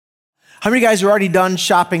How many of you guys are already done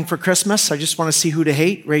shopping for Christmas? I just want to see who to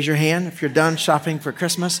hate. Raise your hand if you're done shopping for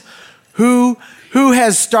Christmas. Who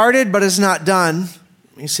has started but is not done?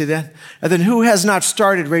 You see that? And then who has not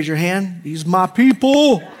started? Raise your hand. These my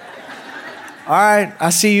people. All right,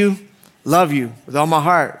 I see you. Love you with all my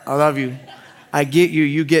heart. I love you. I get you.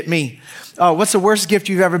 You get me. What's the worst gift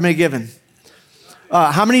you've ever been given?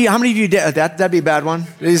 How many of you did? That'd be a bad one.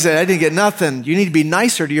 He said, I didn't get nothing. You need to be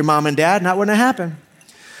nicer to your mom and dad, and that wouldn't happen.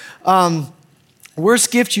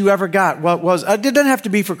 Worst gift you ever got? What was? It doesn't have to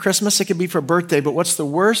be for Christmas. It could be for birthday. But what's the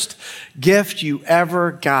worst gift you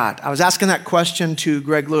ever got? I was asking that question to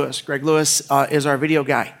Greg Lewis. Greg Lewis is our video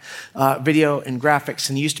guy, video and graphics,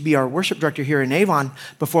 and he used to be our worship director here in Avon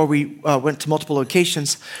before we went to multiple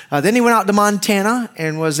locations. Then he went out to Montana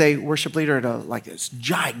and was a worship leader at this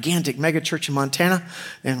gigantic mega church in Montana,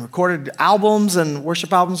 and recorded albums and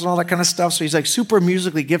worship albums and all that kind of stuff. So he's like super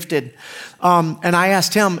musically gifted. And I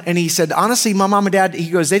asked him, and he said, honestly, my mom and dad, he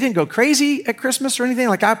goes, they didn't go crazy at Christmas or anything.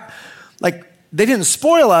 They didn't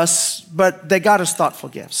spoil us, but they got us thoughtful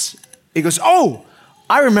gifts. He goes, oh,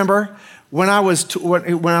 I remember when I was,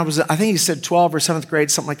 I think he said 12 or 7th grade,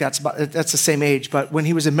 something like that. That's the same age. But when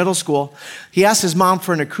he was in middle school, he asked his mom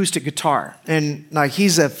for an acoustic guitar. And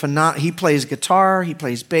he plays guitar, he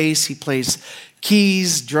plays bass, he plays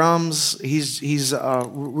keys, drums. He's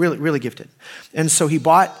really, really gifted. And so he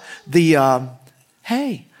bought he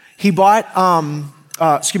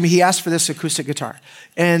asked for this acoustic guitar.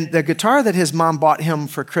 And the guitar that his mom bought him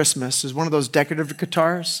for Christmas is one of those decorative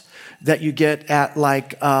guitars that you get at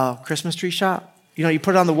Christmas tree shop. You know, you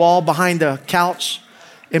put it on the wall behind the couch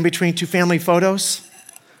in between two family photos.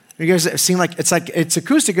 You guys seem like it's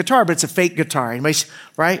acoustic guitar, but it's a fake guitar.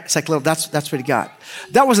 Right? It's like that's what he got.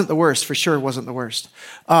 That wasn't the worst, for sure wasn't the worst.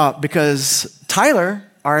 Because Tyler,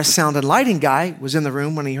 our sound and lighting guy, was in the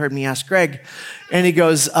room when he heard me ask Greg, and he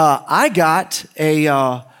goes, I got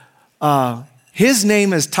his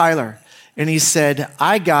name is Tyler, and he said,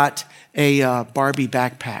 I got a Barbie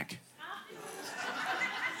backpack.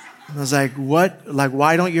 I was like, what? Like,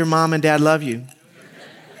 why don't your mom and dad love you?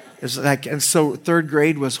 It's like, and so 3rd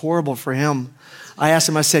grade was horrible for him. I asked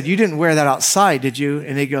him, I said, you didn't wear that outside, did you?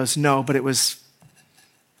 And he goes, no, but I was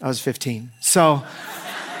 15. So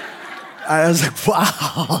I was like,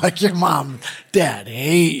 wow, like your mom, dad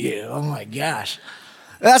hate you. Oh my gosh.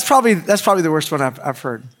 That's probably the worst one I've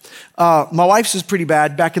heard. My wife's is pretty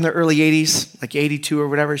bad. Back in the early 80s, like 82 or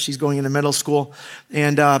whatever, she's going into middle school.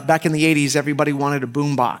 And back in the 80s, everybody wanted a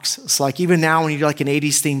boombox. It's like even now when you do like an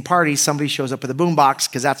 80s themed party, somebody shows up with a boombox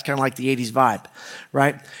because that's kind of like the 80s vibe,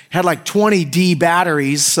 right? Had like 20 D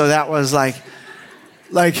batteries, so that was like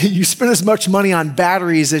you spent as much money on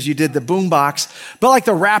batteries as you did the boombox. But like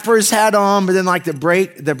the rappers had them, but then like the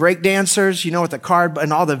break dancers, you know, with the card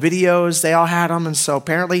and all the videos, they all had them. And so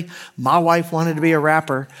apparently my wife wanted to be a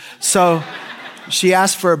rapper. So she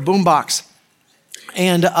asked for a boombox.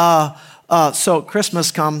 And so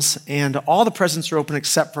Christmas comes and all the presents are open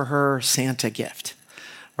except for her Santa gift.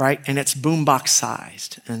 Right? And it's boombox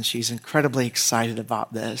sized. And she's incredibly excited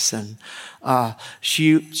about this. And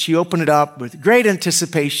she opened it up with great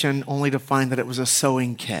anticipation, only to find that it was a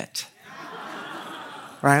sewing kit.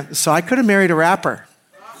 Right? So I could have married a rapper.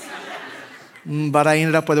 But I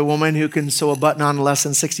ended up with a woman who can sew a button on in less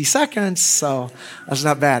than 60 seconds. So that's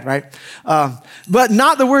not bad, right? But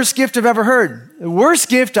not the worst gift I've ever heard. The worst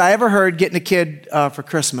gift I ever heard getting a kid for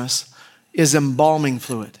Christmas is embalming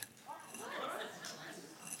fluid.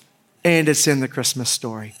 And it's in the Christmas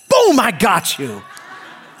story. Boom, I got you.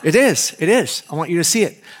 It is. I want you to see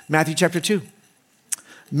it. Matthew chapter 2.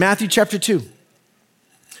 Matthew chapter 2.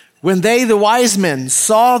 When they, the wise men,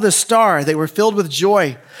 saw the star, they were filled with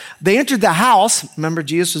joy. They entered the house. Remember,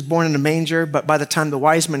 Jesus was born in a manger, but by the time the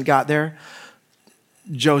wise men got there,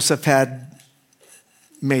 Joseph had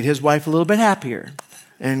made his wife a little bit happier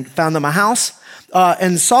and found them a house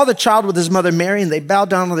and saw the child with his mother Mary, and they bowed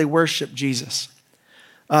down and they worshiped Jesus.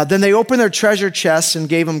 Then they opened their treasure chests and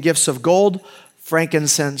gave him gifts of gold,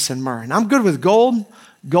 frankincense, and myrrh. And I'm good with gold.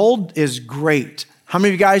 Gold is great. How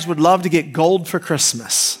many of you guys would love to get gold for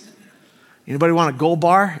Christmas? Anybody want a gold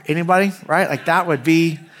bar? Anybody? Right? Like that would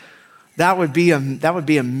be amazing. That would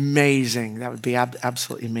be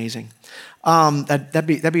absolutely amazing.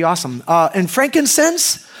 That'd be awesome. And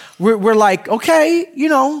frankincense, we're like, okay, you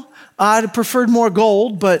know, I'd have preferred more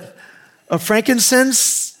gold, but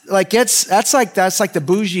frankincense. That's like the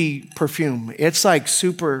bougie perfume. It's like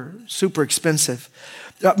super, super expensive.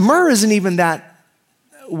 Myrrh isn't even that.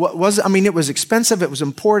 It was expensive. It was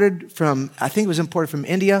imported from, I think it was imported from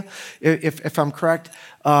India, if I'm correct.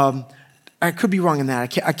 I could be wrong in that.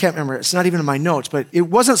 I can't remember. It's not even in my notes, but it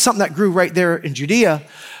wasn't something that grew right there in Judea.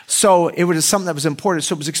 So it was something that was imported.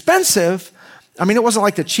 So it was expensive. I mean, it wasn't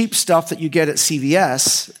like the cheap stuff that you get at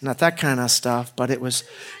CVS, not that kind of stuff, but it was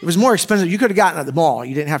more expensive. You could have gotten it at the mall.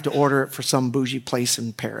 You didn't have to order it for some bougie place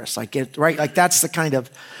in Paris. Like that's the kind of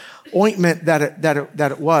ointment that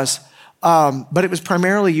it was. But it was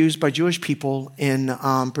primarily used by Jewish people in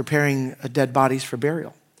preparing dead bodies for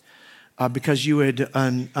burial. Because you would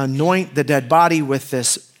anoint the dead body with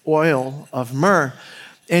this oil of myrrh,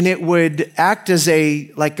 and it would act as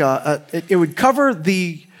it would cover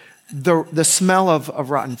the smell of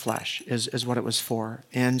rotten flesh is what it was for.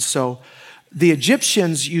 And so the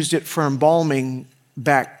Egyptians used it for embalming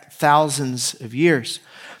back thousands of years.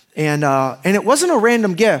 And it wasn't a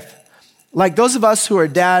random gift. Like those of us who are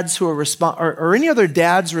dads who are or any other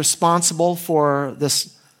dads responsible for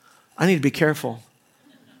this, I need to be careful.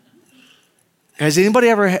 Has anybody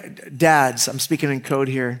ever, dads, I'm speaking in code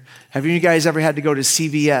here, have you guys ever had to go to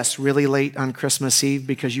CVS really late on Christmas Eve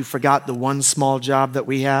because you forgot the one small job that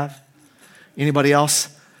we have? Anybody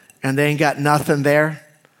else? And they ain't got nothing there,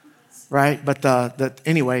 right? But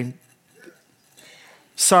anyway,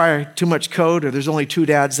 sorry, too much code, or there's only 2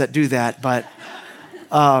 dads that do that. But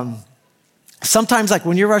sometimes like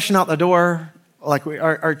when you're rushing out the door, like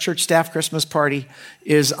our church staff Christmas party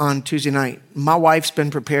is on Tuesday night. My wife's been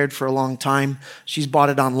prepared for a long time. She's bought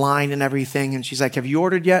it online and everything. And she's like, have you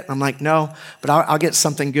ordered yet? I'm like, no, but I'll get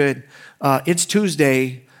something good. It's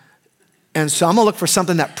Tuesday. And so I'm gonna look for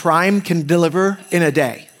something that Prime can deliver in a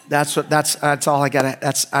day. That's all I got.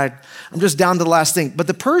 I'm just down to the last thing. But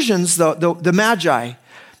the Persians, the Magi,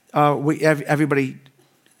 everybody,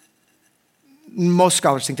 most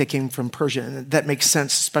scholars think they came from Persia, and that makes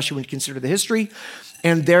sense, especially when you consider the history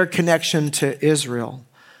and their connection to Israel.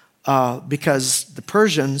 Because the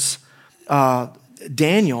Persians,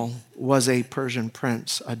 Daniel was a Persian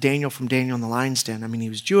prince. Daniel from Daniel in the Lion's Den. I mean, he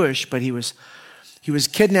was Jewish, but he was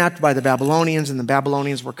kidnapped by the Babylonians, and the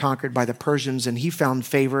Babylonians were conquered by the Persians, and he found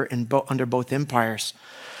favor under both empires.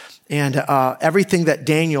 And everything that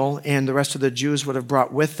Daniel and the rest of the Jews would have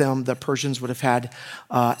brought with them, the Persians would have had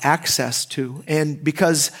access to. And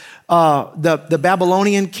because the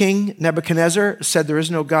Babylonian king, Nebuchadnezzar, said there is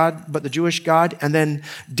no God but the Jewish God, and then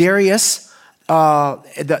Darius,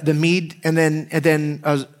 the Mede, and then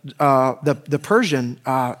the Persian,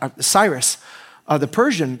 Cyrus, the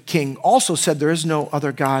Persian king also said there is no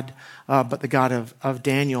other God but the God of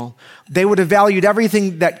Daniel. They would have valued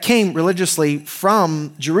everything that came religiously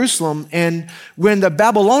from Jerusalem. And when the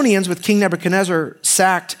Babylonians with King Nebuchadnezzar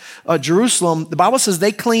sacked Jerusalem, the Bible says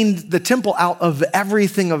they cleaned the temple out of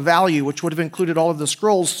everything of value, which would have included all of the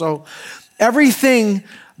scrolls. So everything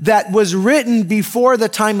that was written before the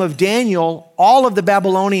time of Daniel, all of the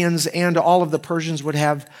Babylonians and all of the Persians would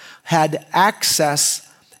have had access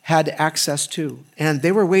to. And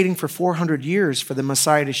they were waiting for 400 years for the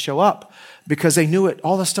Messiah to show up because they knew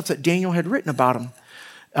all the stuff that Daniel had written about him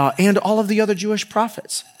and all of the other Jewish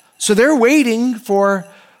prophets. So they're waiting for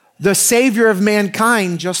the Savior of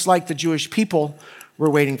mankind, just like the Jewish people were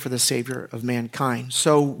waiting for the Savior of mankind.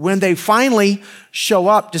 So when they finally show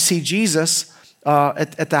up to see Jesus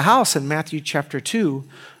at the house in Matthew chapter 2,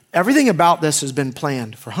 everything about this has been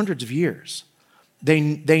planned for hundreds of years.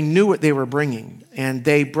 They knew what they were bringing, and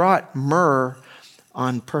they brought myrrh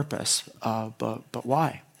on purpose. But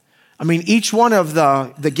why? I mean, each one of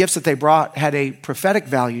the gifts that they brought had a prophetic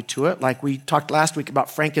value to it, like we talked last week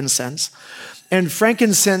about frankincense. And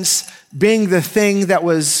frankincense being the thing that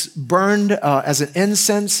was burned as an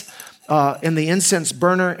incense in the incense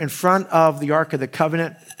burner in front of the Ark of the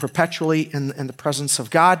Covenant, perpetually in the presence of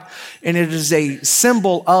God. And it is a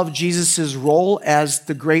symbol of Jesus' role as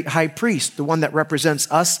the great high priest, the one that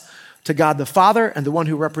represents us to God the Father, and the one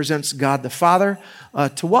who represents God the Father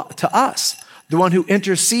to us. The one who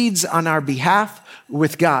intercedes on our behalf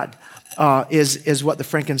with God is what the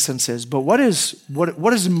frankincense is. But what is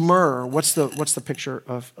myrrh? What's the picture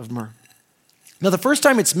of myrrh? Now, the first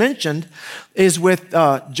time it's mentioned is with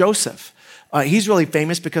Joseph. He's really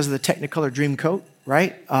famous because of the Technicolor Dreamcoat,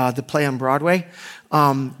 right? The play on Broadway.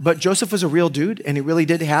 But Joseph was a real dude, and he really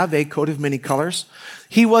did have a coat of many colors.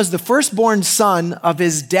 He was the firstborn son of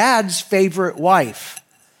his dad's favorite wife.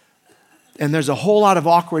 And there's a whole lot of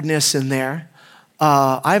awkwardness in there.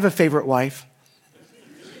 I have a favorite wife.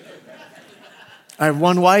 I have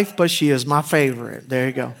one wife, but she is my favorite. There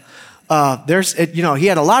you go. He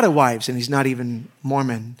had a lot of wives, and he's not even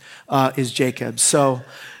Mormon, is Jacob. So,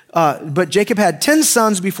 but Jacob had 10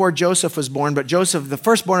 sons before Joseph was born, but Joseph, the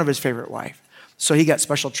firstborn of his favorite wife. So he got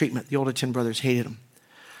special treatment. The older 10 brothers hated him.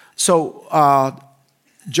 So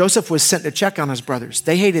Joseph was sent to check on his brothers.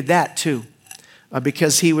 They hated that too.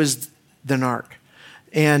 because he was the narc.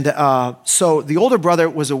 And so the older brother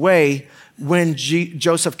was away when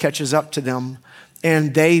Joseph catches up to them,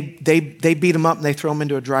 and they beat him up and they throw him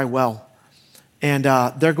into a dry well. And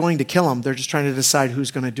they're going to kill him. They're just trying to decide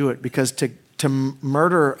who's going to do it, because to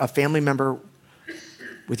murder a family member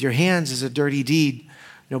with your hands is a dirty deed.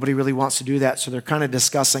 Nobody really wants to do that. So they're kind of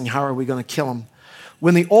discussing, how are we going to kill him?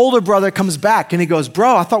 When the older brother comes back and he goes,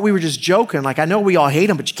 bro, I thought we were just joking. Like, I know we all hate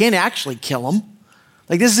him, but you can't actually kill him.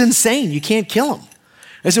 Like, this is insane. You can't kill him.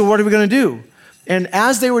 I said, what are we going to do? And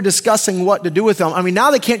as they were discussing what to do with him, I mean,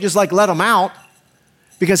 now they can't just like let him out,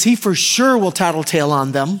 because he for sure will tattletale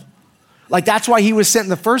on them. Like, that's why he was sent in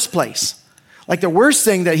the first place. Like, the worst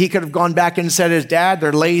thing that he could have gone back and said is, Dad,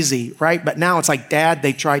 they're lazy, right? But now it's like, Dad,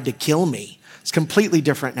 they tried to kill me. It's completely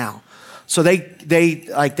different now. So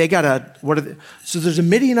they got a, so there's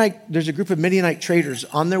a group of Midianite traders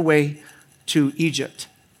on their way to Egypt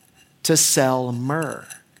to sell myrrh.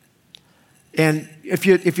 And if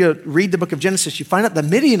you read the book of Genesis, you find out the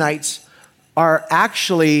Midianites are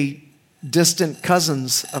actually distant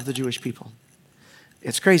cousins of the Jewish people.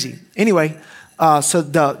 It's crazy. Anyway, so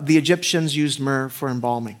the Egyptians used myrrh for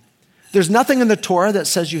embalming. There's nothing in the Torah that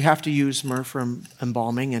says you have to use myrrh for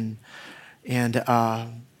embalming,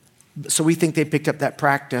 and so we think they picked up that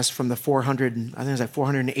practice from the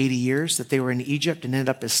 480 years that they were in Egypt and ended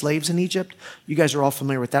up as slaves in Egypt. You guys are all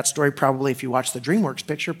familiar with that story probably if you watch the DreamWorks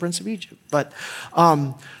picture, Prince of Egypt. But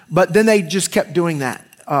then they just kept doing that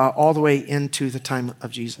all the way into the time of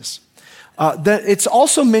Jesus. It's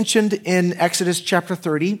also mentioned in Exodus chapter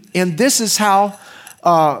 30, and this is how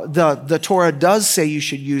the Torah does say you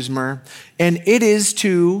should use myrrh, and it is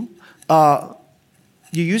to...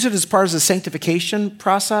 you use it as part of the sanctification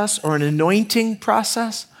process or an anointing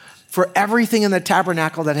process for everything in the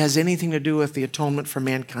tabernacle that has anything to do with the atonement for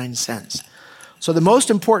mankind's sins. So the most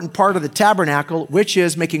important part of the tabernacle, which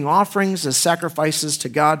is making offerings as sacrifices to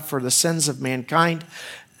God for the sins of mankind,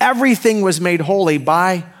 everything was made holy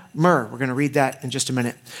by myrrh. We're going to read that in just a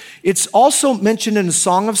minute. It's also mentioned in the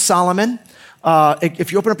Song of Solomon.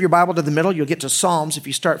 If you open up your Bible to the middle, you'll get to Psalms. If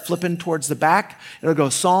you start flipping towards the back, it'll go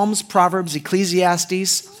Psalms, Proverbs,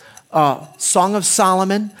 Ecclesiastes. Song of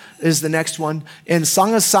Solomon is the next one. And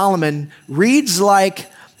Song of Solomon reads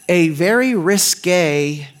like a very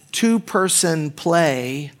risque two-person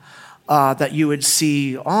play that you would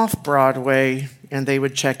see off Broadway, and they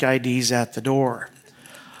would check IDs at the door.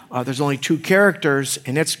 There's only two characters,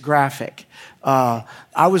 and it's graphic.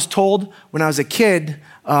 I was told when I was a kid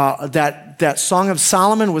that Song of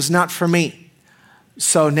Solomon was not for me.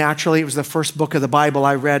 So naturally, it was the first book of the Bible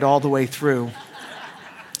I read all the way through.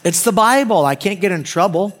 It's the Bible. I can't get in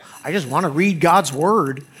trouble. I just want to read God's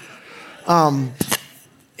word. And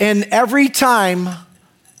every time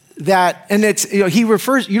that, and it's, he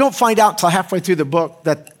refers, you don't find out till halfway through the book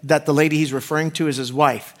that the lady he's referring to is his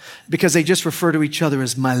wife, because they just refer to each other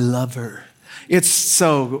as my lover. It's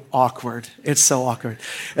so awkward. It's so awkward.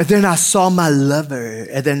 And then I saw my lover.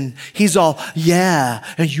 And then he's all, yeah,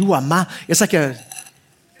 and you are my, it's like yeah.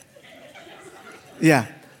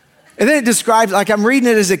 And then it describes, like I'm reading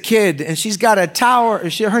it as a kid, and she's got a tower,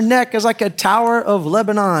 her neck is like a tower of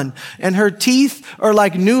Lebanon, and her teeth are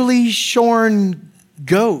like newly shorn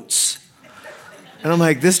goats. And I'm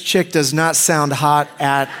like, this chick does not sound hot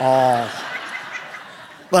at all.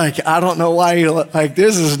 Like, I don't know why you're like,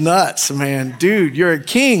 this is nuts, man. Dude, you're a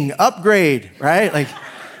king. Upgrade, right? Like,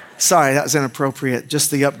 sorry, that was inappropriate,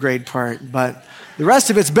 just the upgrade part. But the rest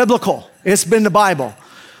of it's biblical. It's been the Bible.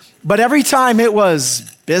 But every time it was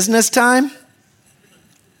business time,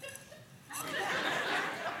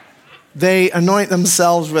 they anoint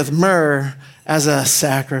themselves with myrrh as a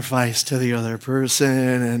sacrifice to the other person.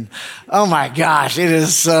 And oh my gosh, it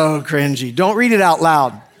is so cringy. Don't read it out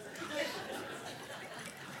loud.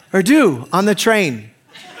 Or do on the train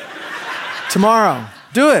tomorrow.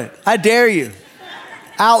 Do it. I dare you.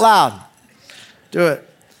 Out loud. Do it.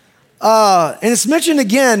 And it's mentioned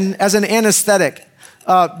again as an anesthetic.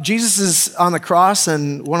 Jesus is on the cross,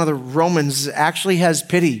 and one of the Romans actually has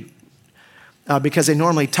pity because they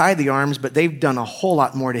normally tie the arms, but they've done a whole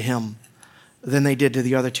lot more to him than they did to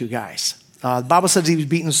the other two guys. The Bible says he was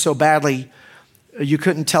beaten so badly, you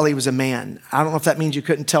couldn't tell he was a man. I don't know if that means you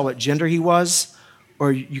couldn't tell what gender he was,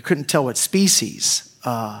 or you couldn't tell what species,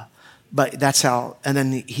 but that's how, and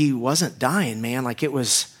then he wasn't dying, man. Like it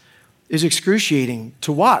was excruciating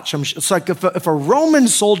to watch. It's like if a Roman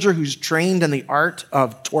soldier who's trained in the art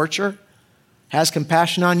of torture has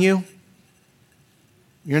compassion on you,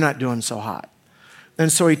 you're not doing so hot.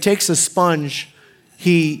 And so he takes a sponge,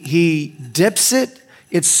 he dips it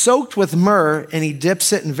It's soaked with myrrh, and he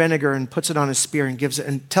dips it in vinegar and puts it on his spear and gives it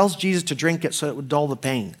and tells Jesus to drink it so it would dull the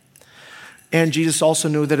pain. And Jesus also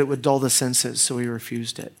knew that it would dull the senses, so he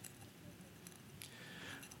refused it.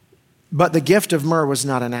 But the gift of myrrh was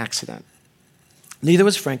not an accident. Neither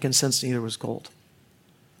was frankincense, neither was gold.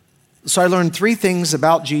 So I learned 3 things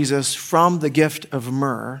about Jesus from the gift of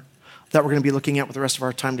myrrh that we're going to be looking at with the rest of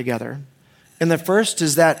our time together. And the first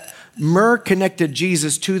is that myrrh connected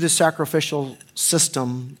Jesus to the sacrificial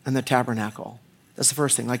system and the tabernacle. That's the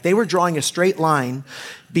first thing. Like they were drawing a straight line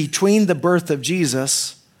between the birth of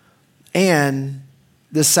Jesus and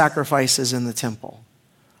the sacrifices in the temple.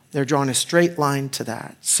 They're drawing a straight line to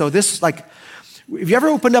that. So this, like, have you ever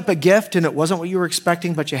opened up a gift and it wasn't what you were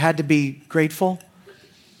expecting, but you had to be grateful?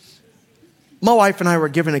 My wife and I were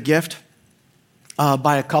given a gift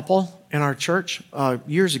by a couple in our church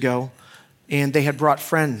years ago, and they had brought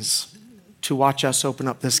friends to watch us open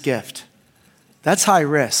up this gift. That's high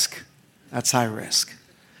risk. That's high risk.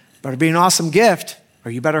 Better be an awesome gift,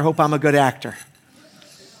 or you better hope I'm a good actor.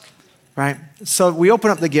 Right? So we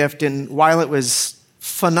open up the gift, and while it was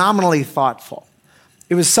phenomenally thoughtful,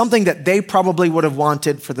 it was something that they probably would have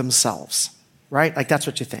wanted for themselves, right? Like that's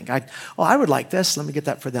what you think. I would like this. Let me get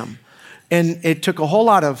that for them. And it took a whole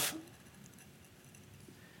lot of,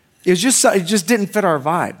 it just didn't fit our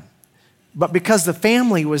vibe. But because the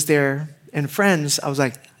family was there and friends, I was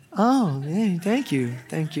like, oh, hey, thank you.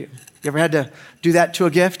 You ever had to do that to a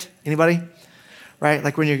gift? Anybody? Right?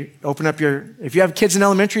 Like when you open up if you have kids in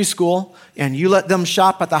elementary school and you let them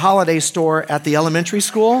shop at the holiday store at the elementary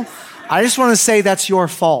school, I just want to say that's your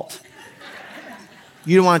fault.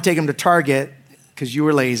 You don't want to take them to Target because you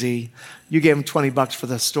were lazy. You gave them $20 for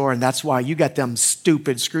the store, and that's why you got them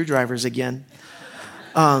stupid screwdrivers again.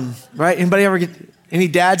 Right? Any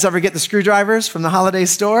dads ever get the screwdrivers from the holiday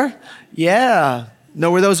store? Yeah.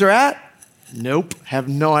 Know where those are at? Nope. Have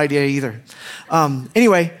no idea either.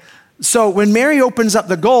 Anyway, so when Mary opens up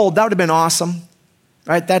the gold, that would have been awesome,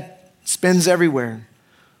 right? That spins everywhere.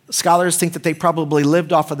 Scholars think that they probably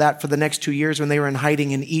lived off of that for the next 2 years when they were in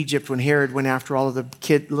hiding in Egypt when Herod went after all of the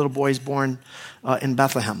little boys born in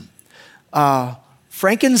Bethlehem.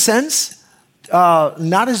 Frankincense,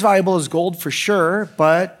 not as valuable as gold for sure,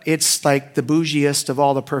 but it's like the bougiest of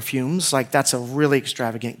all the perfumes. Like that's a really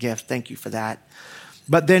extravagant gift. Thank you for that.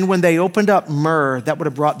 But then when they opened up myrrh, that would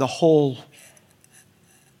have brought the whole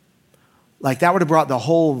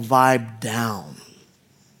vibe down.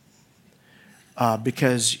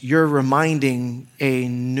 Because you're reminding a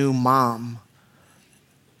new mom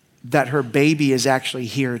that her baby is actually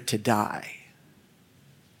here to die.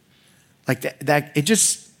 Like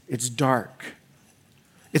it's dark.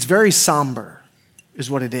 It's very somber is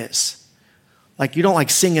what it is. Like you don't like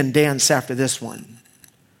sing and dance after this one.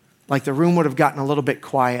 Like the room would have gotten a little bit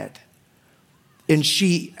quiet. And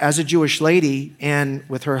she, as a Jewish lady and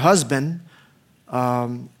with her husband,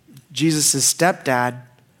 Jesus' stepdad,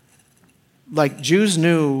 like Jews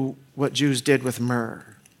knew what Jews did with myrrh.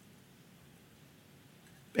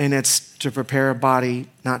 And it's to prepare a body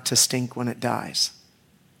not to stink when it dies.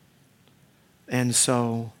 And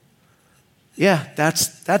so, yeah,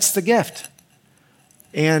 that's the gift.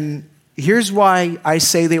 And here's why I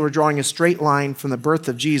say they were drawing a straight line from the birth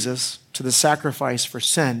of Jesus to the sacrifice for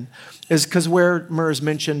sin, is because where myrrh is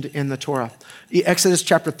mentioned in the Torah. Exodus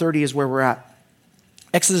chapter 30 is where we're at.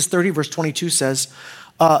 Exodus 30 verse 22 says,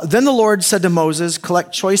 then the Lord said to Moses,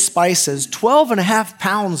 collect choice spices, 12.5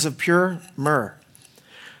 pounds of pure myrrh,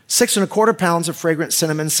 6.25 pounds of fragrant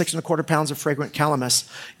cinnamon, 6.25 pounds of fragrant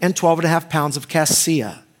calamus, and 12.5 pounds of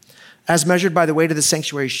cassia, as measured by the weight of the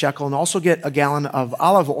sanctuary shekel, and also get a gallon of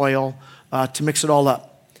olive oil to mix it all up.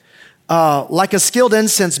 Like a skilled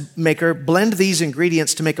incense maker, blend these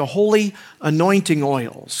ingredients to make a holy anointing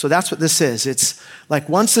oil. So that's what this is. It's like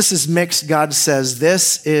once this is mixed, God says,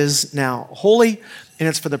 this is now holy, and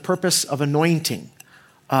it's for the purpose of anointing.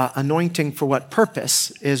 Anointing for what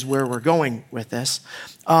purpose is where we're going with this.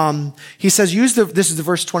 He says, this is the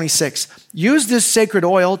verse 26, use this sacred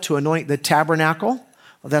oil to anoint the tabernacle.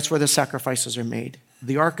 Well, that's where the sacrifices are made.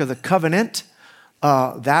 The Ark of the Covenant,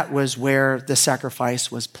 that was where the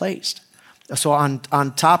sacrifice was placed. So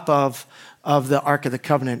on top of the Ark of the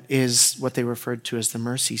Covenant is what they referred to as the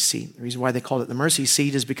mercy seat. The reason why they called it the mercy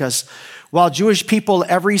seat is because while Jewish people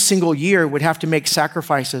every single year would have to make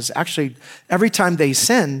sacrifices, actually every time they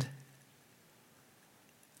sinned,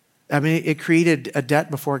 it created a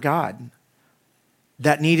debt before God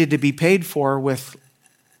that needed to be paid for with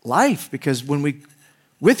life, because when we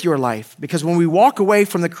walk away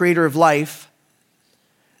from the creator of life,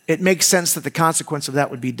 it makes sense that the consequence of that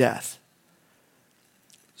would be death.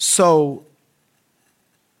 So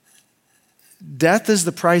death is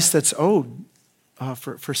the price that's owed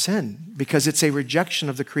for sin, because it's a rejection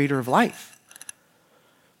of the creator of life.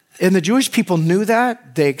 And the Jewish people knew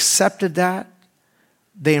that. They accepted that.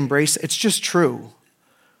 They embraced it. It's just true.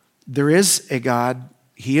 There is a God.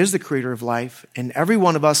 He is the creator of life. And every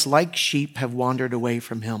one of us, like sheep, have wandered away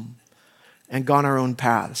from him and gone our own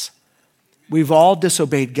paths. We've all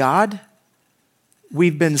disobeyed God.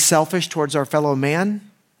 We've been selfish towards our fellow man.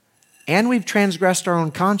 And we've transgressed our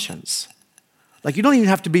own conscience. Like, you don't even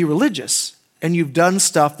have to be religious, and you've done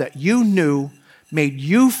stuff that you knew made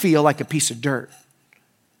you feel like a piece of dirt.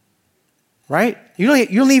 Right? You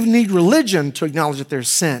don't even need religion to acknowledge that there's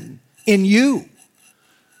sin in you.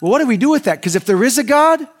 Well, what do we do with that? Because if there is a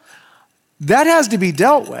God, that has to be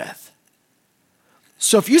dealt with.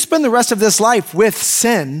 So if you spend the rest of this life with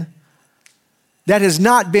sin that has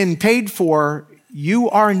not been paid for, you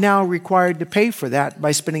are now required to pay for that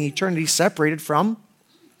by spending eternity separated from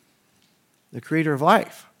the creator of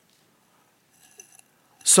life.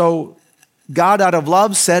 So God, out of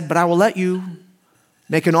love, said, but I will let you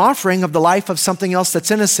make an offering of the life of something else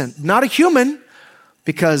that's innocent. Not a human,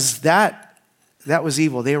 because that was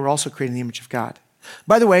evil. They were also created in the image of God.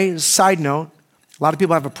 By the way, side note, a lot of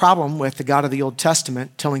people have a problem with the God of the Old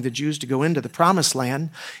Testament telling the Jews to go into the promised land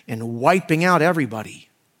and wiping out everybody.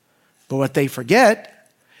 But what they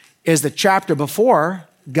forget is the chapter before,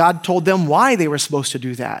 God told them why they were supposed to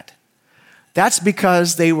do that. That's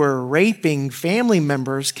because they were raping family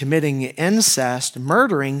members, committing incest,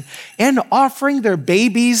 murdering, and offering their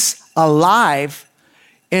babies alive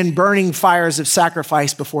in burning fires of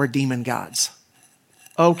sacrifice before demon gods.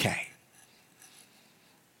 Okay.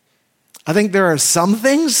 I think there are some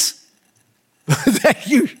things that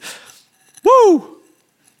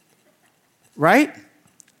right?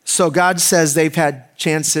 So God says they've had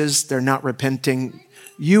chances, they're not repenting.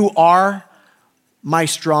 You are my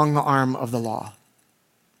strong arm of the law.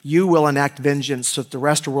 You will enact vengeance so that the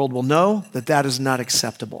rest of the world will know that that is not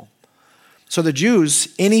acceptable. So the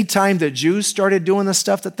Jews, anytime the Jews started doing the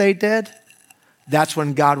stuff that they did, that's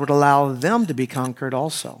when God would allow them to be conquered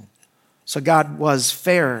also. So God was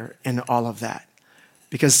fair in all of that,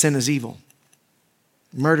 because sin is evil.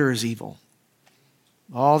 Murder is evil.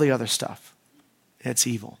 All the other stuff, it's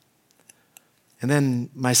evil. And then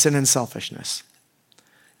my sin and selfishness.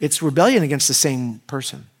 It's rebellion against the same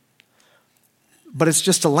person. But it's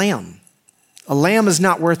just a lamb. A lamb is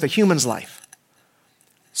not worth a human's life.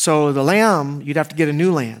 So the lamb, you'd have to get a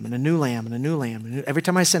new lamb and a new lamb and a new lamb. And every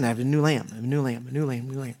time I sin, I have a new lamb, a new lamb, a new lamb,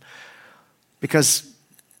 a new lamb. Because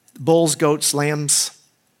bulls, goats, lambs,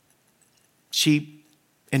 sheep,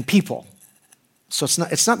 and people. So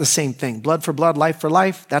it's not the same thing. Blood for blood, life for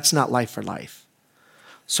life, that's not life for life.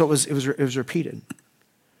 So it was repeated.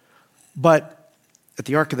 But at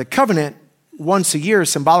the Ark of the Covenant, once a year,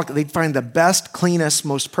 symbolically, they'd find the best, cleanest,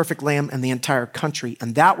 most perfect lamb in the entire country,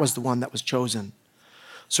 and that was the one that was chosen.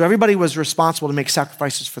 So everybody was responsible to make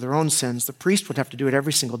sacrifices for their own sins. The priest would have to do it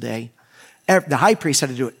every single day. The high priest had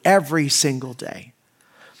to do it every single day,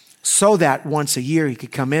 so that once a year he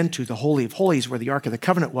could come into the Holy of Holies where the Ark of the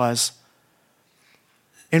Covenant was.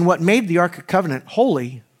 And what made the Ark of the Covenant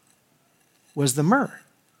holy was the myrrh.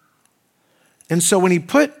 And so when he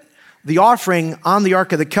put the offering on the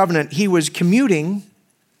Ark of the Covenant, he was commuting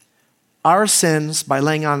our sins by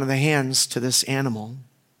laying on the hands to this animal.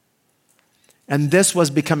 And this was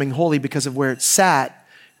becoming holy because of where it sat,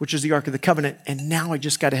 which is the Ark of the Covenant. And now I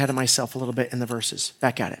just got ahead of myself a little bit in the verses.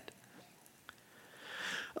 Back at it.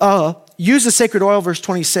 Use the sacred oil, verse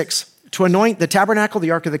 26, to anoint the tabernacle,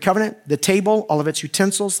 the Ark of the Covenant, the table, all of its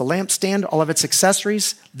utensils, the lampstand, all of its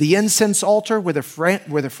accessories, the incense altar where the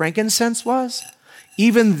frankincense was.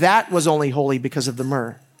 Even that was only holy because of the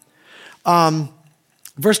myrrh.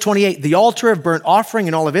 Verse 28, the altar of burnt offering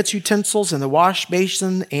and all of its utensils and the wash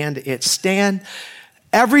basin and its stand.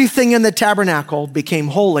 Everything in the tabernacle became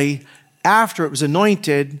holy after it was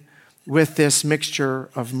anointed with this mixture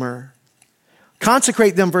of myrrh.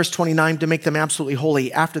 Consecrate them, verse 29, to make them absolutely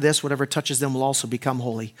holy. After this, whatever touches them will also become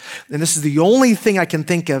holy. And this is the only thing I can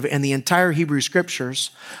think of in the entire Hebrew scriptures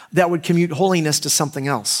that would commute holiness to something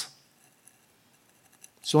else.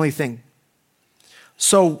 It's the only thing.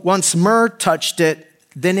 So once myrrh touched it,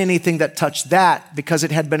 then anything that touched that, because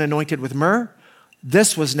it had been anointed with myrrh,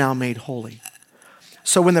 this was now made holy.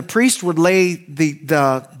 So when the priest would lay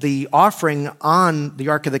the offering on the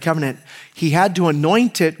Ark of the Covenant, he had to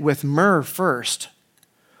anoint it with myrrh first.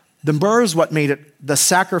 The myrrh is what made it, the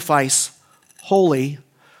sacrifice, holy.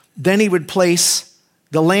 Then he would place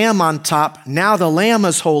the lamb on top. Now the lamb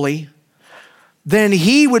is holy. Then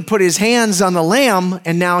he would put his hands on the lamb,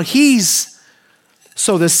 and now he's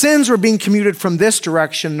So the sins were being commuted from this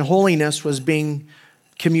direction, and holiness was being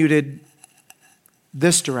commuted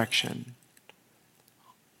this direction.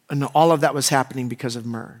 And all of that was happening because of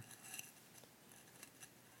myrrh.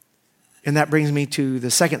 And that brings me to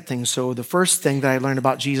the second thing. So the first thing that I learned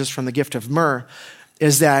about Jesus from the gift of myrrh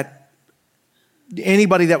is that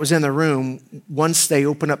anybody that was in the room, once they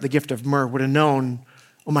opened up the gift of myrrh, would have known,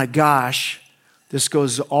 oh my gosh, this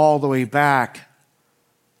goes all the way back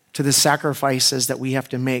to the sacrifices that we have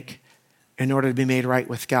to make in order to be made right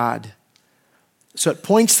with God. So it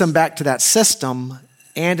points them back to that system,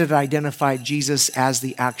 and it identified Jesus as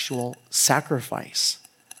the actual sacrifice.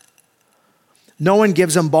 No one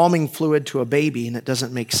gives embalming fluid to a baby, and it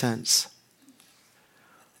doesn't make sense.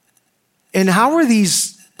 And how are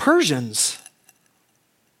these Persians?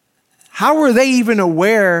 How were they even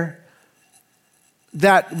aware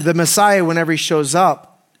that the Messiah, whenever he shows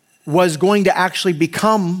up, was going to actually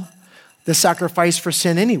become the sacrifice for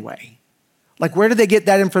sin anyway? Like, where did they get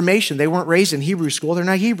that information? They weren't raised in Hebrew school. They're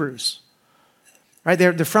not Hebrews. Right?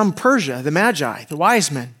 They're from Persia, the Magi, the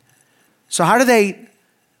wise men. So how do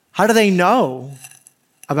they know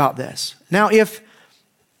about this? Now, if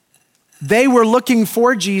they were looking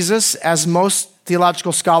for Jesus, as most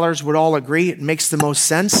theological scholars would all agree, it makes the most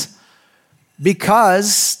sense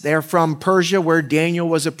because they're from Persia, where Daniel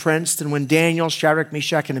was a prince, and when Daniel, Shadrach,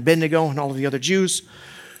 Meshach, and Abednego, and all of the other Jews,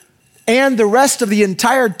 and the rest of the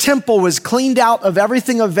entire temple was cleaned out of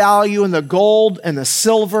everything of value, and the gold and the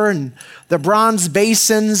silver and the bronze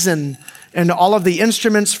basins and all of the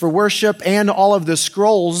instruments for worship and all of the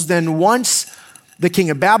scrolls, then once the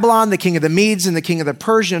king of Babylon, the king of the Medes, and the king of the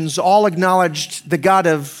Persians all acknowledged the God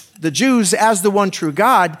of the Jews as the one true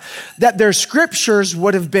God, that their scriptures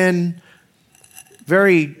would have been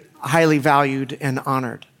very highly valued and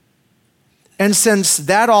honored. And since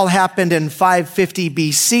that all happened in 550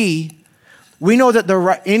 BC, we know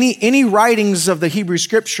that any writings of the Hebrew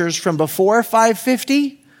scriptures from before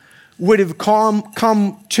 550 would have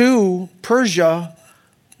come to Persia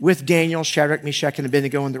with Daniel, Shadrach, Meshach, and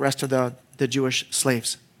Abednego, and the rest of the Jewish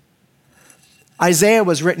slaves. Isaiah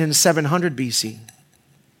was written in 700 BC.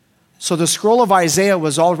 So the scroll of Isaiah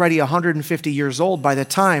was already 150 years old by the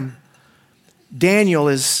time Daniel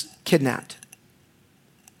is kidnapped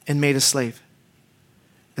and made a slave,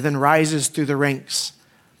 and then rises through the ranks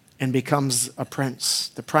and becomes a prince,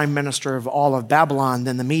 the prime minister of all of Babylon,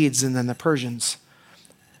 then the Medes, and then the Persians.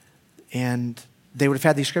 And they would have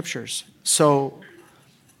had these scriptures. So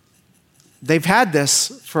they've had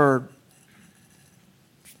this for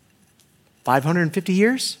 550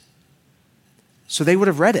 years. So they would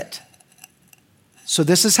have read it. So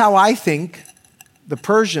this is how I think the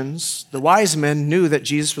Persians, the wise men, knew that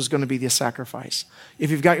Jesus was going to be the sacrifice.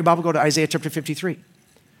 If you've got your Bible, go to Isaiah chapter 53.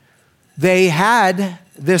 They had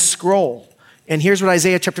this scroll. And here's what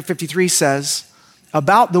Isaiah chapter 53 says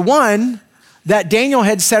about the one that Daniel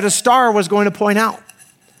had said a star was going to point out.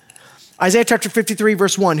 Isaiah chapter 53,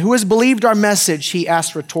 verse 1. Who has believed our message? He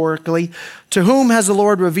asked rhetorically. To whom has the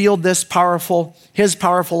Lord revealed his powerful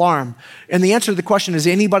arm? And the answer to the question is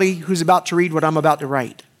anybody who's about to read what I'm about to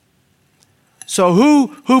write. So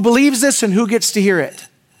who believes this and who gets to hear it?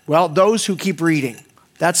 Well, those who keep reading.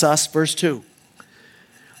 That's us, verse 2.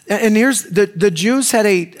 And here's the Jews had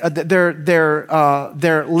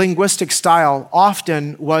their linguistic style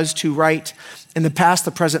often was to write in the past,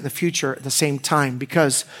 the present, and the future at the same time,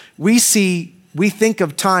 because we think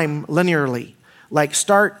of time linearly, like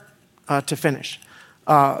start to finish.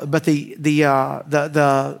 But the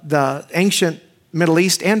ancient Middle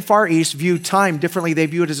East and Far East view time differently. They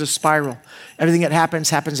view it as a spiral. Everything that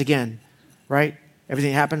happens again, right?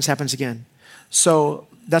 Everything that happens again. So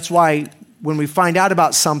that's why when we find out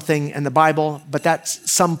about something in the Bible, but that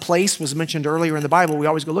some place was mentioned earlier in the Bible, we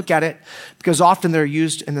always go look at it because often they're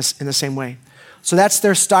used in the same way. So that's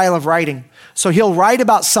their style of writing. So he'll write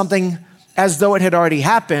about something as though it had already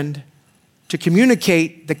happened to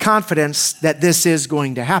communicate the confidence that this is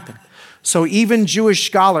going to happen. So even Jewish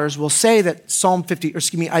scholars will say that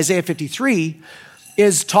Isaiah 53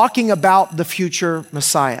 is talking about the future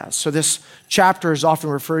Messiah. So this chapter is often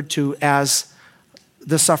referred to as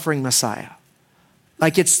the suffering Messiah.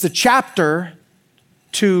 Like it's the chapter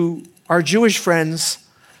to our Jewish friends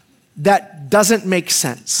that doesn't make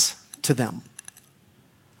sense to them.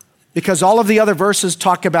 Because all of the other verses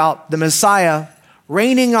talk about the Messiah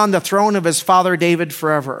reigning on the throne of his father David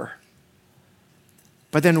forever.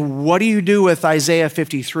 But then what do you do with Isaiah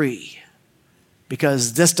 53?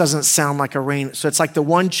 Because this doesn't sound like a reign. So it's like the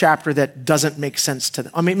one chapter that doesn't make sense to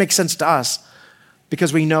them. I mean, it makes sense to us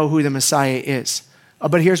because we know who the Messiah is.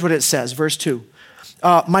 But here's what it says, verse 2.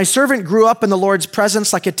 My servant grew up in the Lord's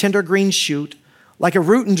presence like a tender green shoot, Like a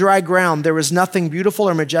root in dry ground, there was nothing beautiful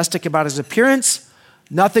or majestic about his appearance,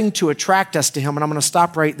 nothing to attract us to him. And I'm going to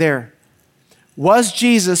stop right there. Was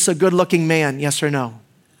Jesus a good-looking man? Yes or no?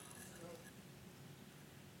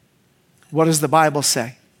 What does the Bible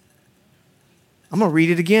say? I'm going to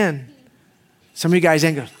read it again. Some of you guys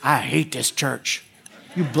ain't going, I hate this church.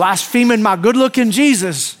 You blaspheming my good-looking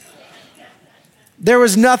Jesus. There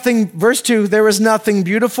was nothing, verse 2, there was nothing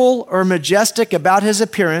beautiful or majestic about his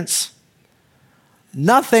appearance,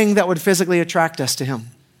 nothing that would physically attract us to him.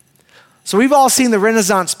 So we've all seen the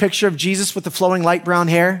Renaissance picture of Jesus with the flowing light brown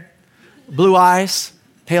hair, blue eyes,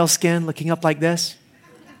 pale skin, looking up like this.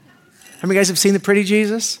 How many of you guys have seen the pretty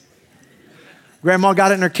Jesus? Grandma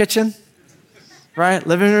got it in her kitchen, right?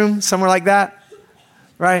 Living room, somewhere like that,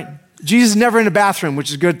 right? Jesus is never in the bathroom, which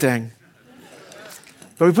is a good thing.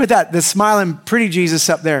 But we put the smiling, pretty Jesus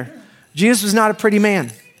up there. Jesus was not a pretty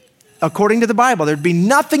man. According to the Bible, there'd be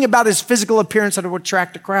nothing about his physical appearance that would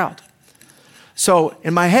attract a crowd. So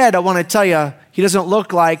in my head, I want to tell you, he doesn't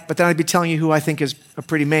look like, but then I'd be telling you who I think is a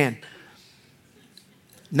pretty man.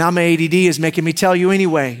 Now my ADD is making me tell you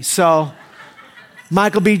anyway. So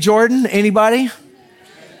Michael B. Jordan, anybody?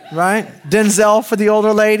 Right? Denzel for the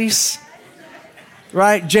older ladies?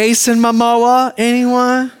 Right? Jason Momoa,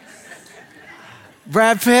 anyone?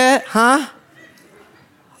 Brad Pitt, huh?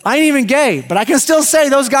 I ain't even gay, but I can still say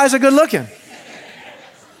those guys are good looking.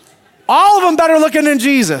 All of them better looking than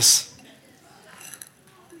Jesus.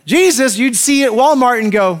 Jesus, you'd see at Walmart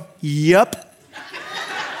and go, yep.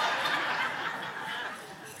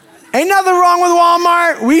 Ain't nothing wrong with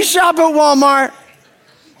Walmart. We shop at Walmart,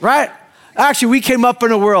 right? Actually, we came up in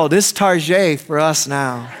the world. It's Target for us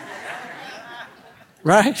now.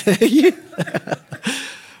 Right?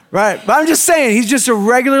 Right. But I'm just saying, he's just a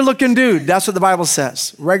regular looking dude. That's what the Bible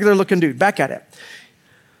says. Regular looking dude. Back at it.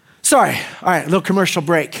 Sorry. All right, a little commercial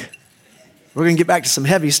break. We're going to get back to some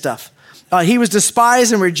heavy stuff. He was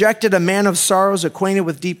despised and rejected, a man of sorrows, acquainted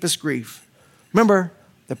with deepest grief. Remember,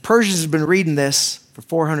 the Persians have been reading this for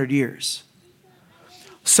 400 years.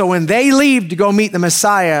 So when they leave to go meet the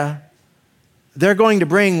Messiah, they're going to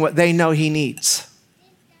bring what they know he needs.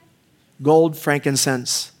 Gold,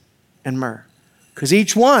 frankincense, and myrrh. Because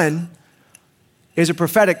each one is a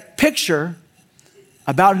prophetic picture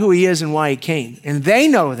about who he is and why he came. And they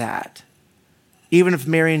know that, even if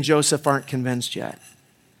Mary and Joseph aren't convinced yet.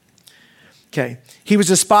 Okay. He was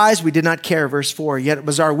despised, we did not care, verse 4. Yet it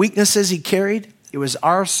was our weaknesses he carried. It was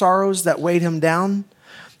our sorrows that weighed him down.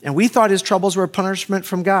 And we thought his troubles were a punishment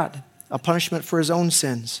from God, a punishment for his own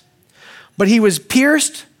sins. But he was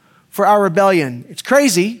pierced for our rebellion. It's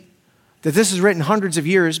crazy that this is written hundreds of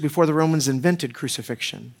years before the Romans invented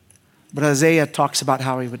crucifixion. But Isaiah talks about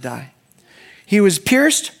how he would die. He was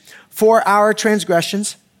pierced for our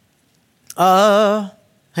transgressions. Hang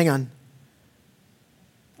on.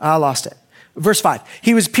 I lost it. Verse 5.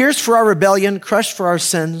 He was pierced for our rebellion, crushed for our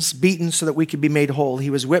sins, beaten so that we could be made whole.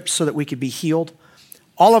 He was whipped so that we could be healed.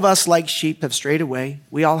 All of us, like sheep, have strayed away.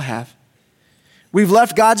 We all have. We've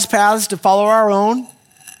left God's paths to follow our own.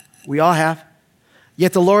 We all have.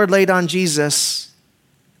 Yet the Lord laid on Jesus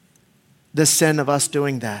the sin of us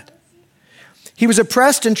doing that. He was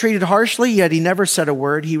oppressed and treated harshly, yet he never said a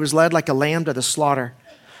word. He was led like a lamb to the slaughter.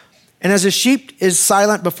 And as a sheep is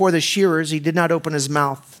silent before the shearers, he did not open his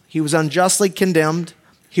mouth. He was unjustly condemned.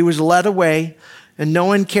 He was led away, and no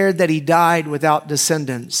one cared that he died without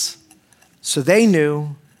descendants. So they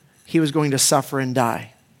knew he was going to suffer and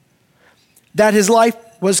die. That his life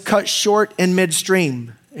was cut short in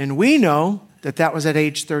midstream. And we know that was at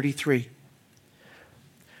age 33.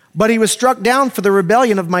 But he was struck down for the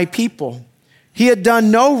rebellion of my people. He had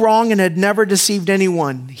done no wrong and had never deceived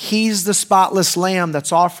anyone. He's the spotless lamb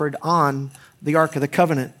that's offered on the Ark of the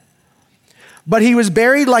Covenant. But he was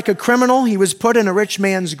buried like a criminal. He was put in a rich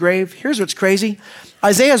man's grave. Here's what's crazy.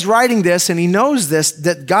 Isaiah's writing this, and he knows this,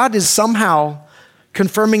 that God is somehow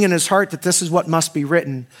confirming in his heart that this is what must be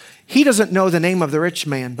written. He doesn't know the name of the rich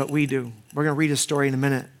man, but we do. We're going to read his story in a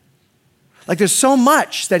minute. Like there's so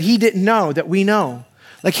much that he didn't know that we know.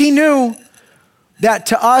 Like he knew that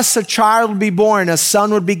to us a child would be born, a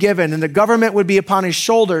son would be given, and the government would be upon his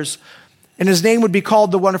shoulders, and his name would be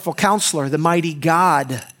called the Wonderful Counselor, the Mighty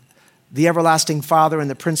God, the Everlasting Father, and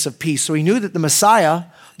the Prince of Peace. So he knew that the Messiah,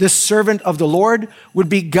 this servant of the Lord, would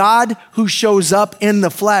be God who shows up in the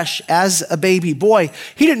flesh as a baby boy.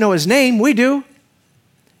 He didn't know his name. We do.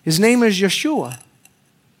 His name is Yeshua.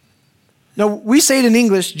 Now, we say it in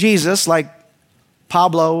English, Jesus, like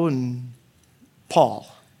Pablo and Paul,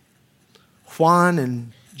 Juan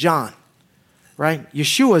and John, right?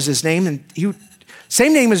 Yeshua is his name, and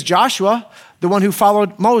same name as Joshua, the one who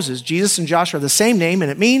followed Moses. Jesus and Joshua are the same name, and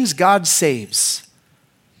it means God saves.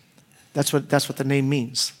 That's what the name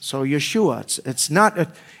means. So Yeshua,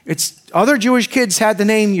 it's other Jewish kids had the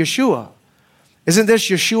name Yeshua. Isn't this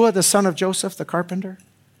Yeshua, the son of Joseph, the carpenter?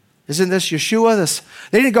 Isn't this Yeshua?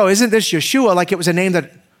 They didn't go, isn't this Yeshua, like it was a name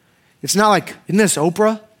that, it's not like, isn't this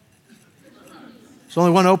Oprah? There's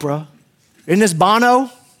only one Oprah. Isn't this Bono?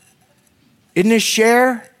 Isn't this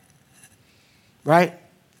Cher? Right?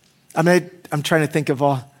 I mean, I'm trying to think of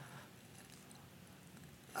all.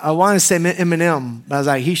 I want to say Eminem, but I was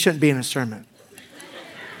like, he shouldn't be in a sermon.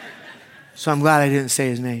 So I'm glad I didn't say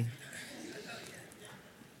his name.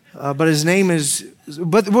 But his name is,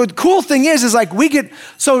 but the cool thing is like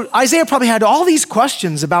so Isaiah probably had all these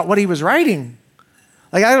questions about what he was writing.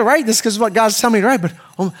 Like, I got to write this because what God's telling me to write, but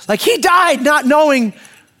like he died not knowing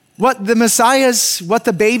what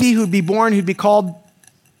the baby who'd be born, who'd be called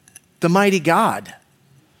the mighty God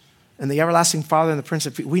and the everlasting Father and the Prince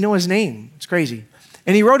of Peace. We know his name. It's crazy.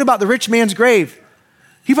 And he wrote about the rich man's grave.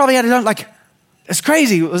 He probably had it done like, it's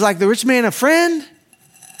crazy. It was like the rich man a friend?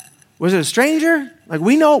 Was it a stranger? Like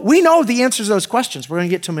we know the answers to those questions. We're going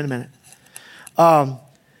to get to them in a minute.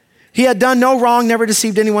 He had done no wrong, never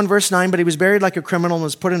deceived anyone, verse 9, but he was buried like a criminal and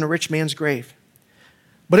was put in a rich man's grave.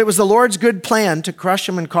 But it was the Lord's good plan to crush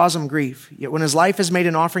him and cause him grief. Yet when his life is made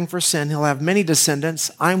an offering for sin, he'll have many descendants.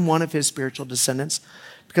 I'm one of his spiritual descendants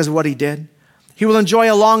because of what he did. He will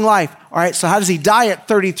enjoy a long life. All right, so how does he die at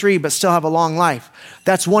 33 but still have a long life?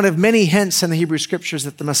 That's one of many hints in the Hebrew scriptures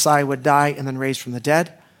that the Messiah would die and then raise from the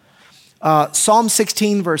dead. Psalm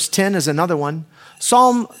 16 verse 10 is another one.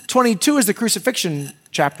 Psalm 22 is the crucifixion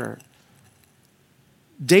chapter.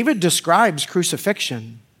 David describes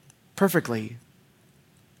crucifixion perfectly.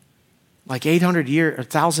 Like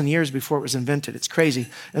 1,000 years before it was invented. It's crazy.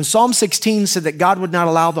 And Psalm 16 said that God would not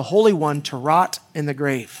allow the Holy One to rot in the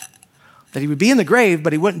grave. That he would be in the grave,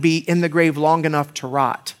 but he wouldn't be in the grave long enough to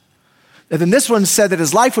rot. And then this one said that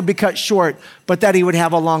his life would be cut short, but that he would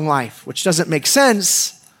have a long life, which doesn't make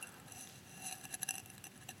sense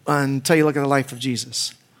until you look at the life of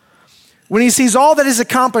Jesus. When he sees all that is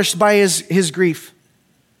accomplished by his grief,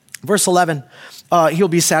 verse 11, he'll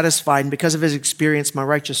be satisfied, and because of his experience, my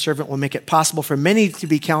righteous servant will make it possible for many to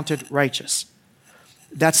be counted righteous.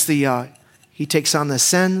 That's he takes on the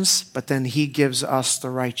sins, but then he gives us the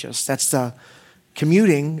righteous. That's the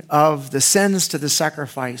commuting of the sins to the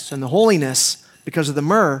sacrifice and the holiness because of the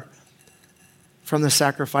myrrh from the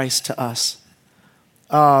sacrifice to us.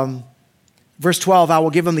 Verse 12, I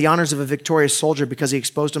will give him the honors of a victorious soldier because he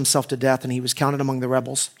exposed himself to death and he was counted among the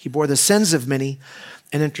rebels. He bore the sins of many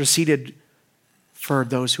and interceded for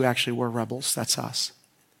those who actually were rebels. That's us.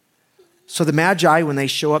 So the Magi, when they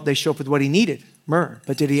show up with what he needed, myrrh.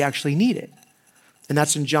 But did he actually need it? And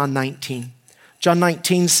that's in John 19. John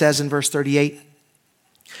 19 says in verse 38,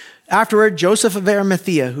 afterward, Joseph of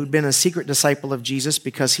Arimathea, who'd been a secret disciple of Jesus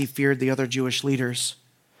because he feared the other Jewish leaders,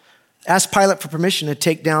 asked Pilate for permission to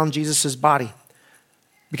take down Jesus' body.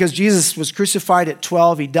 Because Jesus was crucified at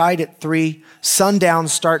 12, he died at 3, sundown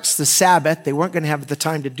starts the Sabbath. They weren't going to have the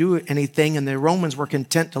time to do anything, and the Romans were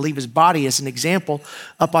content to leave his body as an example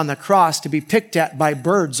up on the cross to be picked at by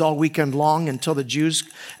birds all weekend long until the Jews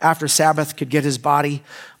after Sabbath could get his body.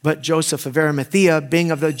 But Joseph of Arimathea, being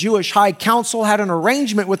of the Jewish high council, had an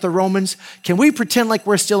arrangement with the Romans. Can we pretend like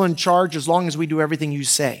we're still in charge as long as we do everything you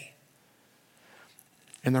say?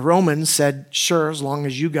 And the Romans said, sure, as long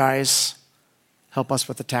as you guys help us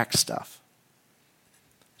with the tax stuff.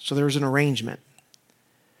 So there was an arrangement.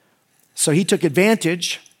 So he took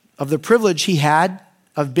advantage of the privilege he had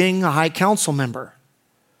of being a high council member.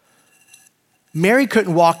 Mary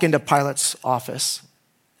couldn't walk into Pilate's office.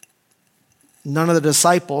 None of the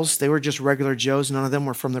disciples, they were just regular Joes. None of them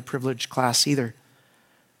were from the privileged class either.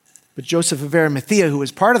 But Joseph of Arimathea, who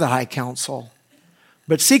was part of the high council,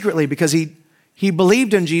 but secretly because he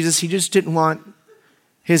believed in Jesus, he just didn't want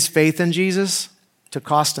his faith in Jesus to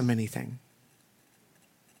cost him anything,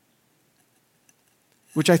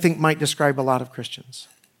 which I think might describe a lot of Christians.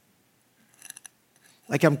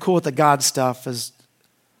 Like, I'm cool with the God stuff,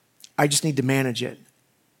 I just need to manage it.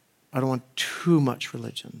 I don't want too much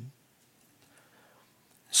religion.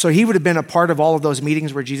 So he would have been a part of all of those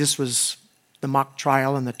meetings where Jesus was the mock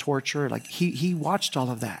trial and the torture. Like, he watched all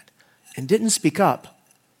of that and didn't speak up.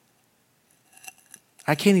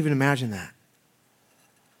 I can't even imagine that.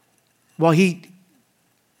 Well,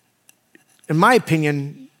 in my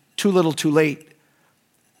opinion, too little, too late,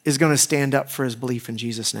 is going to stand up for his belief in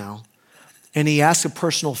Jesus now. And he asks a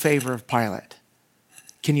personal favor of Pilate.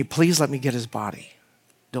 Can you please let me get his body?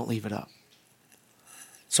 Don't leave it up.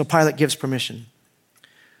 So Pilate gives permission.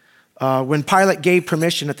 When Pilate gave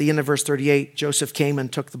permission at the end of verse 38, Joseph came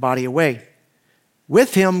and took the body away.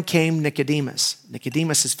 With him came Nicodemus.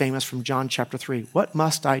 Nicodemus is famous from John chapter 3. What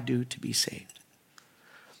must I do to be saved?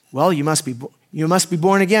 Well, you must be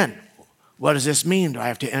born again. What does this mean? Do I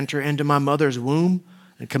have to enter into my mother's womb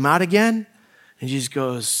and come out again? And Jesus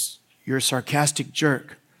goes, you're a sarcastic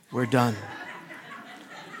jerk. We're done.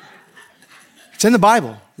 It's in the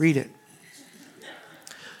Bible. Read it.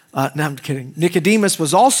 No, I'm kidding. Nicodemus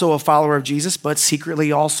was also a follower of Jesus, but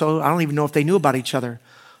secretly also, I don't even know if they knew about each other.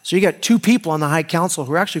 So you got two people on the high council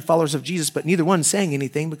who are actually followers of Jesus, but neither one's saying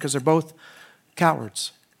anything because they're both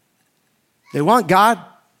cowards. They want God,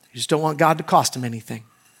 they just don't want God to cost them anything.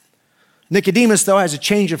 Nicodemus, though, has a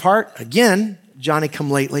change of heart. Again, Johnny come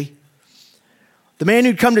lately. The man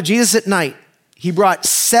who'd come to Jesus at night, he brought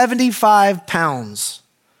 75 pounds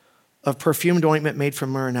of perfumed ointment made from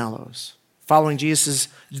myrrh and aloes. Following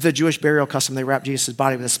the Jewish burial custom, they wrapped Jesus'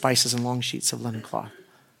 body with the spices and long sheets of linen cloth.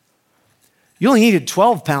 You only needed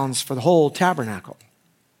 12 pounds for the whole tabernacle.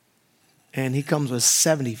 And he comes with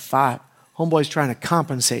 75. Homeboy's trying to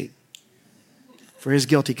compensate for his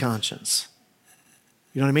guilty conscience.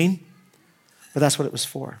 You know what I mean? But that's what it was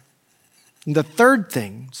for. And the third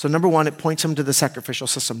thing, so number one, it points him to the sacrificial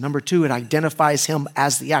system. Number two, it identifies him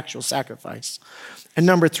as the actual sacrifice. And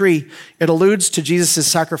number three, it alludes to Jesus'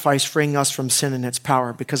 sacrifice freeing us from sin and its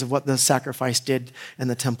power because of what the sacrifice did in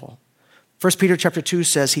the temple. 1 Peter chapter 2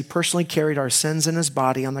 says he personally carried our sins in his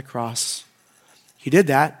body on the cross. He did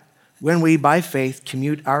that when we, by faith,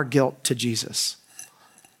 commute our guilt to Jesus.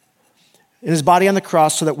 In his body on the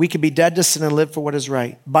cross so that we could be dead to sin and live for what is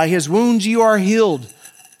right. By his wounds you are healed.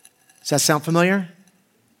 Does that sound familiar?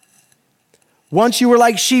 Once you were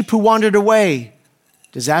like sheep who wandered away.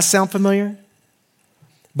 Does that sound familiar?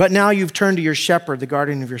 But now you've turned to your shepherd, the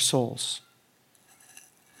guardian of your souls.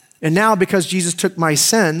 And now because Jesus took my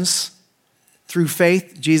sins, through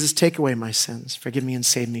faith, Jesus, take away my sins. Forgive me and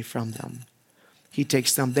save me from them. He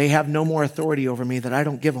takes them. They have no more authority over me that I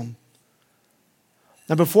don't give them.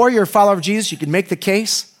 Now, before you're a follower of Jesus, you can make the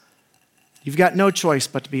case. You've got no choice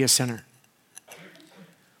but to be a sinner.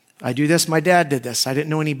 I do this, my dad did this. I didn't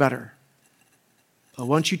know any better. But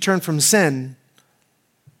once you turn from sin,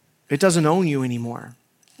 it doesn't own you anymore.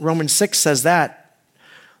 Romans 6 says that.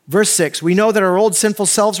 Verse 6, we know that our old sinful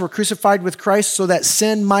selves were crucified with Christ so that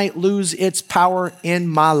sin might lose its power in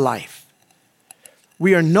my life.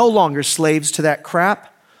 We are no longer slaves to that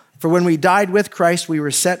crap. For when we died with Christ, we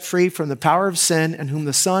were set free from the power of sin, and whom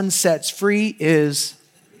the Son sets free is...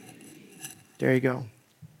 There you go.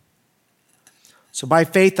 So by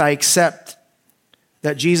faith, I accept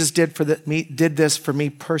that Jesus did this for me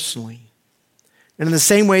personally. And in the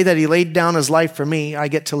same way that he laid down his life for me, I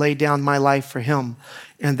get to lay down my life for him.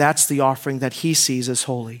 And that's the offering that he sees as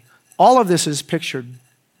holy. All of this is pictured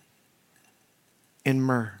in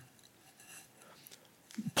myrrh.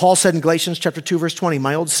 Paul said in Galatians chapter 2, verse 20,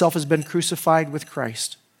 my old self has been crucified with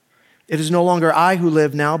Christ. It is no longer I who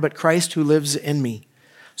live now, but Christ who lives in me.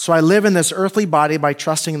 So I live in this earthly body by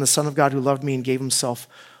trusting in the Son of God who loved me and gave himself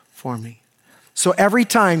for me. So every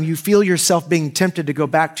time you feel yourself being tempted to go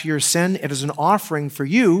back to your sin, it is an offering for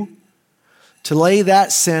you to lay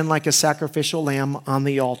that sin like a sacrificial lamb on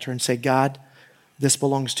the altar and say, God, this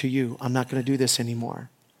belongs to you. I'm not going to do this anymore.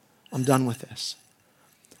 I'm done with this.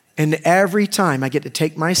 And every time I get to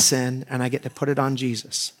take my sin and I get to put it on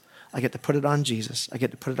Jesus. I get to put it on Jesus. I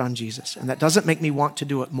get to put it on Jesus. And that doesn't make me want to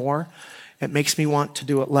do it more. It makes me want to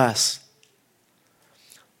do it less.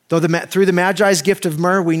 Though through the Magi's gift of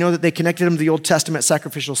myrrh, we know that they connected him to the Old Testament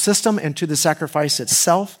sacrificial system and to the sacrifice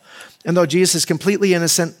itself. And though Jesus is completely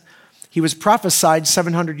innocent, he was prophesied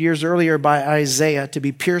 700 years earlier by Isaiah to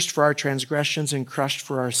be pierced for our transgressions and crushed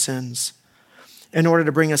for our sins, in order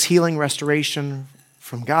to bring us healing, restoration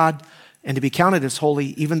from God, and to be counted as holy,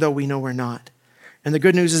 even though we know we're not. And the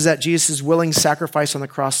good news is that Jesus' willing sacrifice on the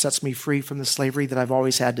cross sets me free from the slavery that I've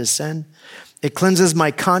always had to sin. It cleanses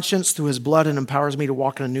my conscience through his blood and empowers me to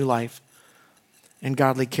walk in a new life and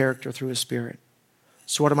godly character through his Spirit.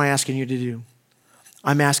 So what am I asking you to do?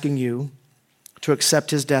 I'm asking you to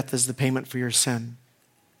accept his death as the payment for your sin.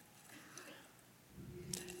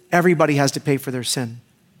 Everybody has to pay for their sin.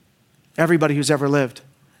 Everybody who's ever lived.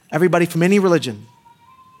 Everybody from any religion.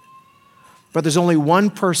 But there's only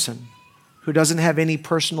one person who doesn't have any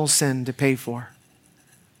personal sin to pay for.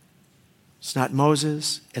 It's not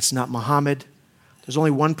Moses. It's not Muhammad. There's only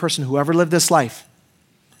one person who ever lived this life,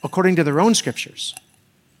 according to their own scriptures,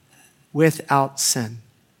 without sin.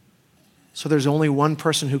 So there's only one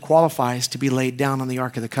person who qualifies to be laid down on the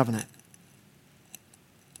Ark of the Covenant.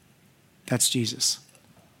 That's Jesus.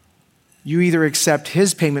 You either accept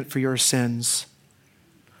his payment for your sins,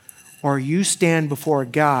 or you stand before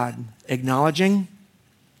God acknowledging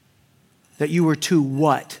that you were too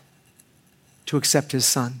what? To accept his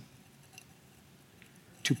son?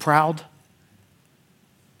 Too proud?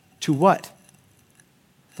 To what?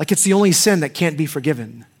 Like it's the only sin that can't be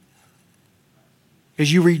forgiven.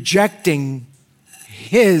 Is you rejecting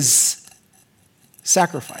his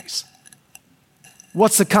sacrifice.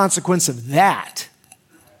 What's the consequence of that?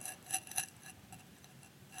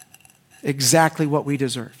 Exactly what we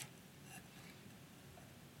deserve.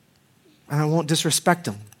 And I won't disrespect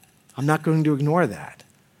him. I'm not going to ignore that.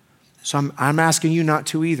 So I'm asking you not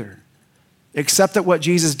to either. Accept that what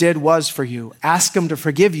Jesus did was for you. Ask him to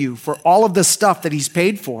forgive you for all of the stuff that he's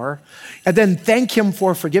paid for, and then thank him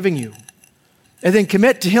for forgiving you. And then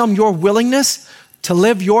commit to him your willingness to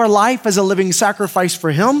live your life as a living sacrifice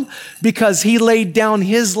for him because he laid down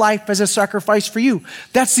his life as a sacrifice for you.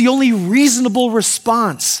 That's the only reasonable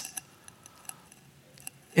response.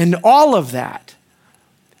 And all of that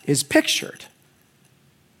is pictured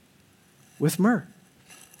with myrrh.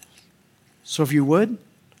 So if you would,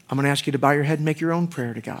 I'm going to ask you to bow your head and make your own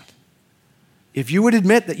prayer to God. If you would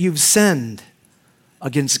admit that you've sinned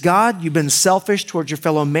against God, you've been selfish towards your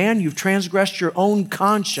fellow man, you've transgressed your own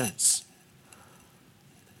conscience,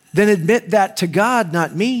 then admit that to God,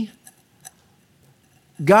 not me.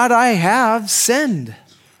 God, I have sinned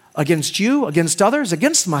against you, against others,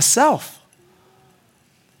 against myself.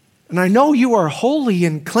 And I know you are holy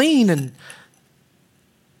and clean, and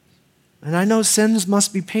I know sins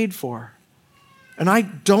must be paid for. And I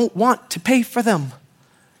don't want to pay for them.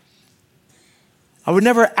 I would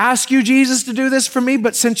never ask you, Jesus, to do this for me,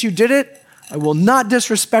 but since you did it, I will not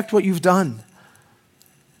disrespect what you've done.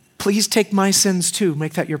 Please take my sins too.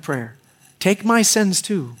 Make that your prayer. Take my sins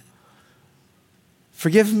too.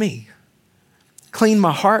 Forgive me. Clean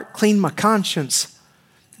my heart, clean my conscience.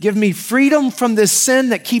 Give me freedom from this sin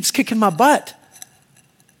that keeps kicking my butt.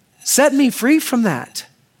 Set me free from that.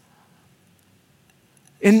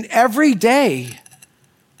 In every day,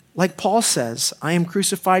 like Paul says, I am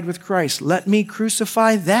crucified with Christ. Let me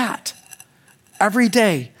crucify that. Every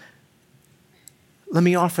day, let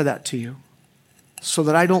me offer that to you so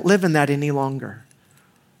that I don't live in that any longer.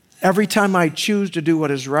 Every time I choose to do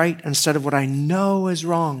what is right instead of what I know is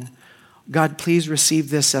wrong, God, please receive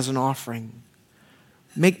this as an offering.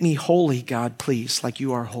 Make me holy, God, please, like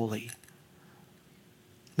you are holy.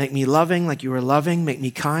 Make me loving like you are loving. Make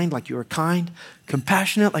me kind like you are kind.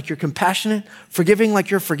 Compassionate like you're compassionate. Forgiving like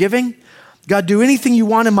you're forgiving. God, do anything you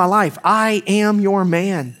want in my life. I am your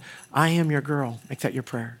man. I am your girl. Make that your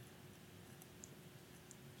prayer.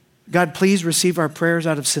 God, please receive our prayers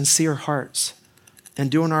out of sincere hearts and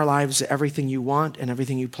do in our lives everything you want and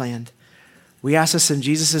everything you planned. We ask this in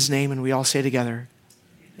Jesus' name, and we all say together,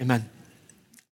 amen.